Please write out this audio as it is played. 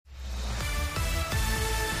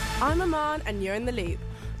I'm Iman and you're in the loop.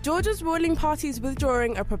 Georgia's ruling party is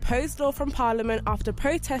withdrawing a proposed law from Parliament after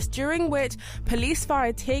protests during which police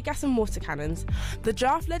fired tear gas and water cannons. The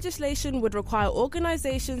draft legislation would require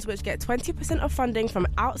organisations which get 20% of funding from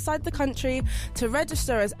outside the country to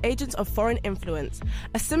register as agents of foreign influence.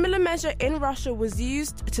 A similar measure in Russia was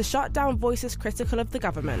used to shut down voices critical of the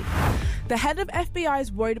government. The head of FBI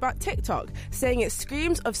is worried about TikTok, saying it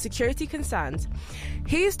screams of security concerns.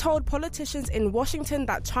 He's told politicians in Washington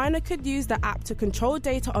that China could use the app to control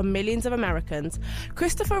data on millions of Americans.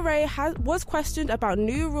 Christopher Wray was questioned about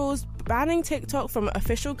new rules banning TikTok from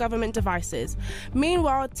official government devices.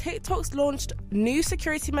 Meanwhile, TikTok's launched new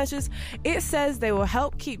security measures. It says they will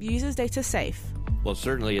help keep users' data safe. Well,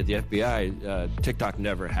 certainly at the FBI, TikTok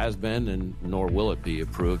never has been and nor will it be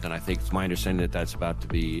approved. And I think it's my understanding that that's about to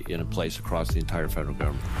be in place across the entire federal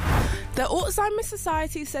government. The Alzheimer's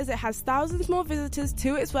Society says it has thousands more visitors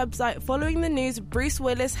to its website following the news Bruce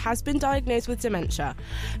Willis has been diagnosed with dementia.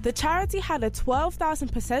 The charity had a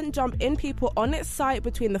 12,000% jump in people on its site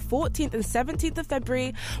between the 14th and 17th of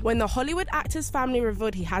February when the Hollywood actor's family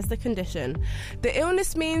revealed he has the condition. The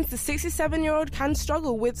illness means the 67-year-old can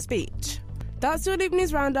struggle with speech. That's your Loop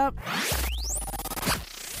News Roundup.